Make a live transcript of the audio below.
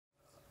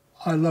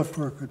I love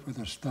working with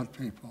the stunt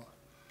people.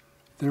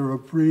 They're a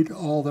breed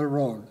all their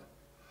own,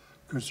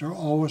 because they're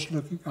always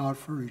looking out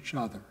for each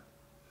other.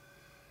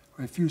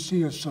 If you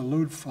see a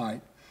saloon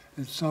fight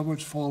and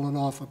someone's fallen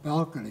off a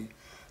balcony,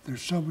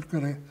 there's someone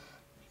going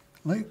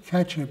to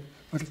catch him,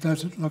 but it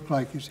doesn't look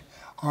like his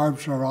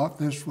arms are out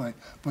this way,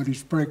 but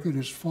he's breaking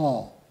his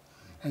fall,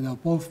 and they'll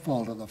both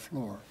fall to the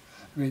floor.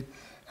 I mean,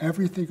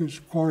 everything is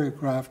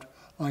choreographed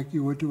like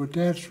you would do a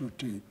dance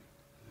routine.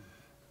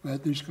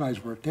 But these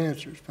guys were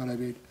dancers, but I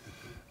mean,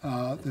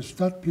 the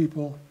stunt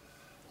people,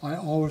 I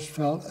always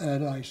felt,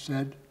 and I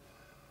said,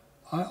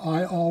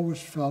 I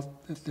always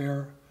felt that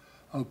their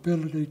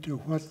ability to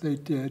what they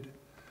did,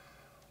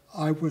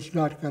 I was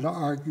not going to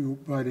argue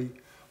money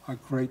a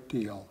great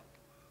deal.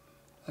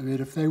 I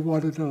mean, if they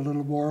wanted a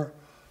little more,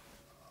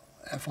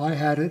 if I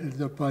had it in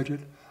the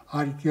budget,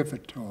 I'd give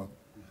it to them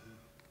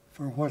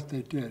for what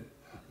they did.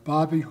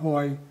 Bobby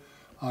Hoy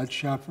on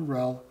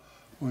Chaparral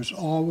was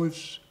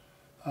always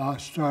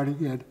starting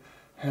in.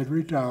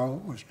 Henry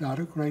Darrow was not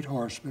a great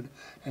horseman,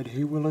 and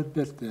he will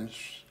admit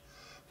this,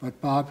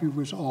 but Bobby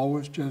was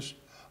always just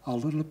a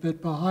little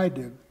bit behind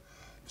him.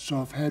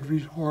 So if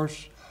Henry's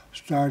horse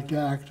started to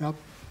act up,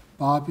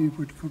 Bobby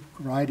would come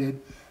right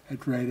in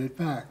and rein it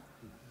back.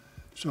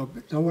 So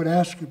no one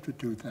asked him to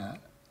do that.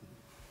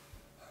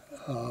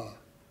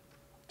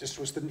 Just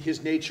was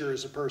his nature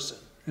as a person.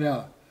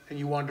 Yeah. And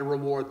you wanted to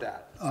reward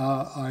that.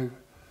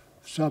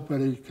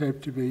 Somebody came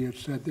to me and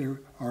said,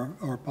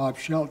 or Bob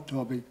Shelton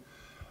told me,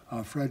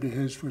 a friend of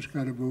his was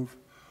going to move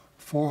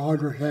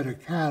 400 head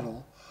of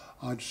cattle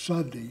on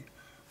Sunday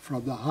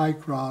from the high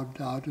ground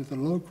down to the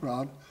low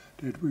ground.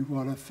 Did we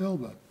want to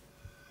film it?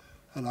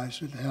 And I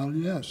said, hell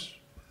yes.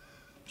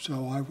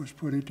 So I was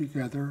putting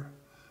together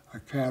a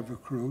camera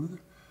crew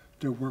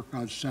to work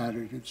on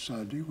Saturday and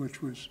Sunday,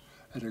 which was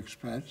an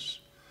expense.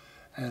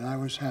 And I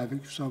was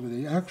having some of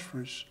the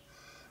extras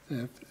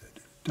that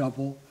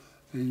double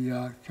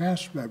the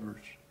cast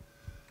members.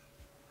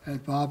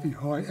 And Bobby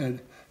Hoy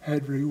and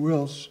Henry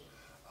Wills,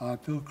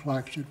 Bill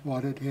Claxton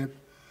wanted him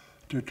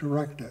to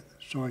direct it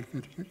so he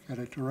could get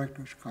a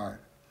director's card.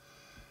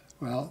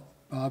 Well,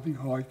 Bobby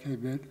Hoy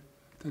came in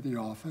to the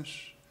office,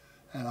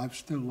 and I'm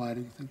still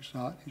lighting things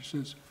out. He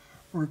says,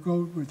 we're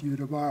going with you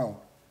tomorrow.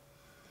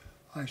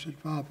 I said,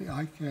 Bobby,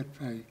 I can't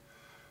pay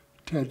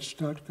 10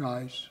 stunt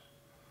guys,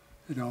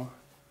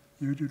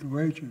 union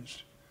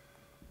wages.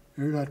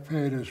 You're not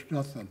paying us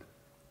nothing.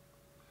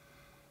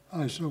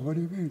 I said, what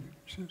do you mean?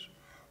 He says,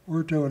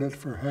 we're doing it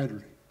for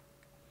Henry.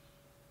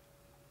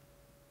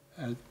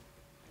 And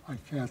I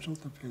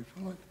canceled the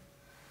people.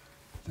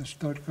 The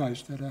stunt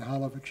guys did a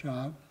hell of a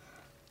job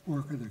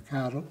working the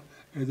cattle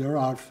in their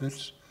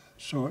outfits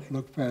so it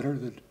looked better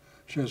than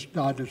just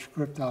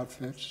nondescript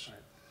outfits.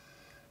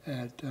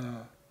 Right.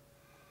 And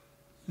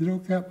you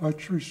don't get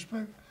much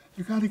respect.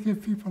 You got to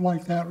give people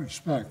like that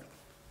respect.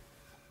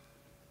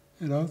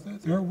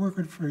 They're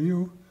working for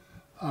you.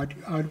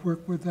 I'd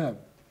work with them.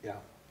 Yeah.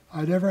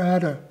 I never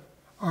had an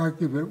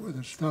argument with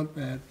a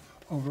stuntman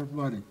over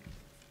money.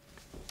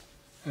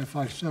 If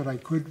I said I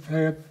couldn't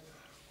pay him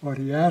what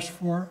he asked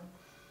for,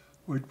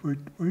 we'd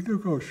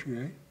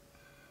negotiate,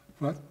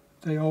 but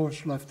they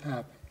always left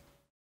happy.